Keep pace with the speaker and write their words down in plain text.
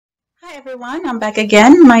Hi everyone, I'm back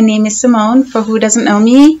again. My name is Simone. For who doesn't know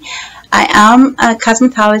me, I am a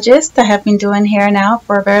cosmetologist. I have been doing hair now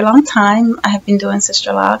for a very long time. I have been doing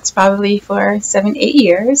Sisterlocks probably for 7-8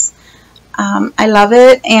 years. I love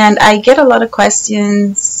it, and I get a lot of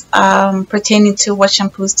questions pertaining to what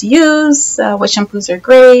shampoos to use, what shampoos are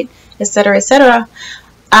great, etc., etc.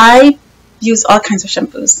 I use all kinds of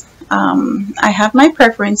shampoos. I have my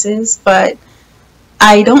preferences, but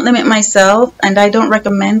I don't limit myself, and I don't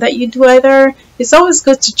recommend that you do either. It's always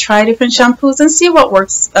good to try different shampoos and see what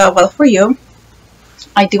works well for you.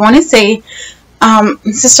 I do want to say,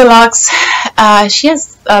 Sisterlocks, she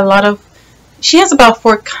has about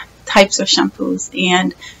 4 types of shampoos,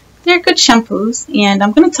 and they're good shampoos, and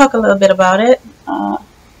I'm going to talk a little bit about it.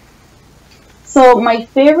 So my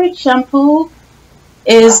favorite shampoo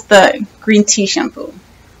is the green tea shampoo,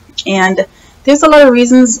 and there's a lot of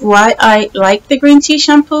reasons why I like the green tea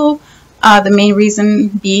shampoo. The main reason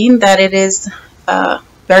being that it is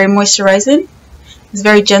very moisturizing. It's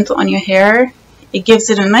very gentle on your hair. It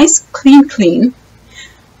gives it a nice clean.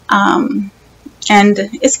 And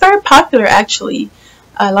it's very popular actually.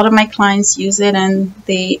 A lot of my clients use it and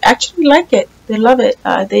they actually like it. They love it.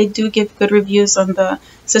 They do give good reviews on the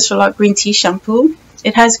Sisterlocks green tea shampoo.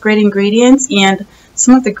 It has great ingredients, and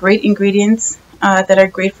some of the great ingredients that are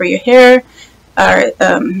great for your hair are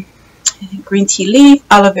green tea leaf,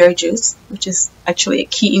 aloe vera juice, which is actually a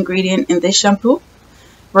key ingredient in this shampoo.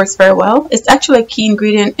 Works very well. It's actually a key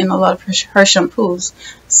ingredient in a lot of her shampoos,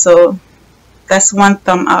 so that's 1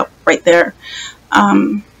 thumb up right there.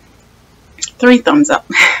 3 thumbs up.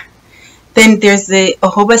 Then there's the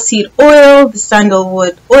jojoba seed oil, the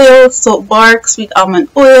sandalwood oil, salt bark, sweet almond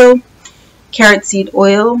oil, carrot seed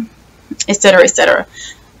oil, etc., etc.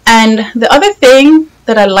 And the other thing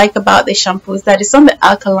that I like about the shampoo is that it's on the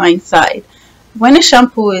alkaline side. When a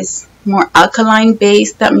shampoo is more alkaline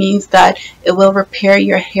based, that means that it will repair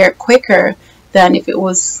your hair quicker than if it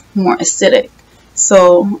was more acidic.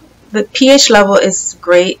 So the pH level is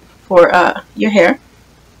great for your hair.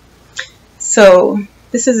 So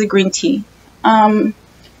this is a green tea.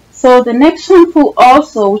 So the next shampoo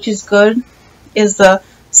also, which is good, is the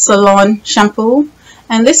Salon shampoo,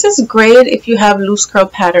 and this is great if you have loose curl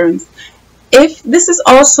patterns. If this is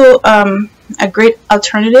also a great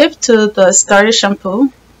alternative to the starter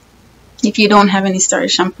shampoo, if you don't have any starter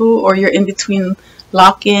shampoo or you're in between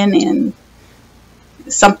lock-in and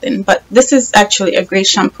something, but this is actually a great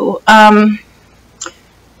shampoo.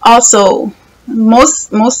 Also,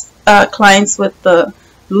 most clients with the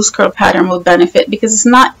loose curl pattern will benefit because it's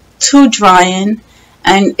not too drying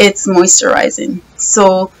and it's moisturizing.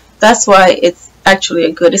 So that's why it's actually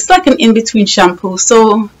a good. It's like an in-between shampoo.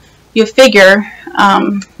 So you figure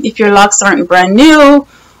if your locks aren't brand new,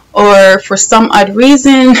 or for some odd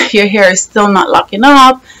reason your hair is still not locking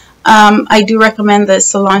up, I do recommend the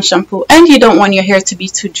Salon shampoo, and you don't want your hair to be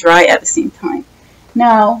too dry at the same time.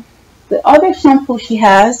 Now the other shampoo she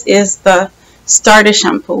has is the starter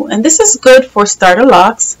shampoo, and this is good for starter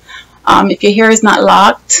locks. If your hair is not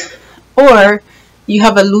locked or you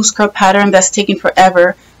have a loose curl pattern that's taking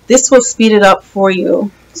forever, this will speed it up for you.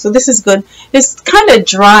 So this is good. It's kind of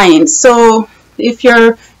drying, so if you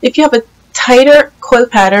have a tighter coil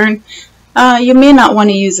pattern, you may not want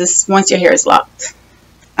to use this once your hair is locked.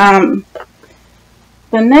 The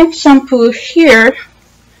next shampoo here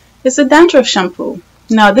is a dandruff shampoo.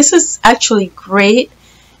 Now this is actually great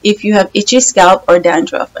if you have itchy scalp or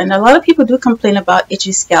dandruff, and a lot of people do complain about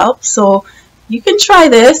itchy scalp, so you can try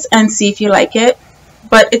this and see if you like it.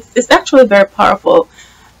 But it's actually very powerful.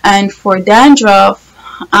 And for dandruff,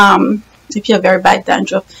 if you have very bad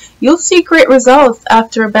dandruff, you'll see great results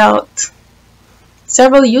after about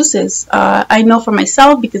several uses. I know for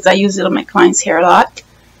myself because I use it on my clients' hair a lot,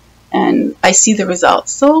 and I see the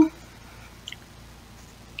results. So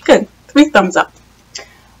good, 3 thumbs up.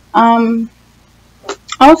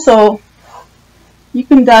 Also, you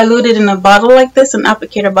can dilute it in a bottle like this, an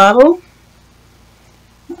applicator bottle,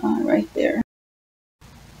 right there.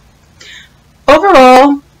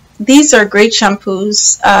 Overall, these are great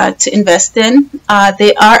shampoos to invest in.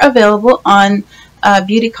 They are available on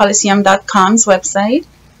beautycoliseum.com's website.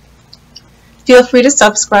 Feel free to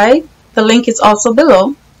subscribe. The link is also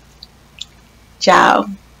below. Ciao.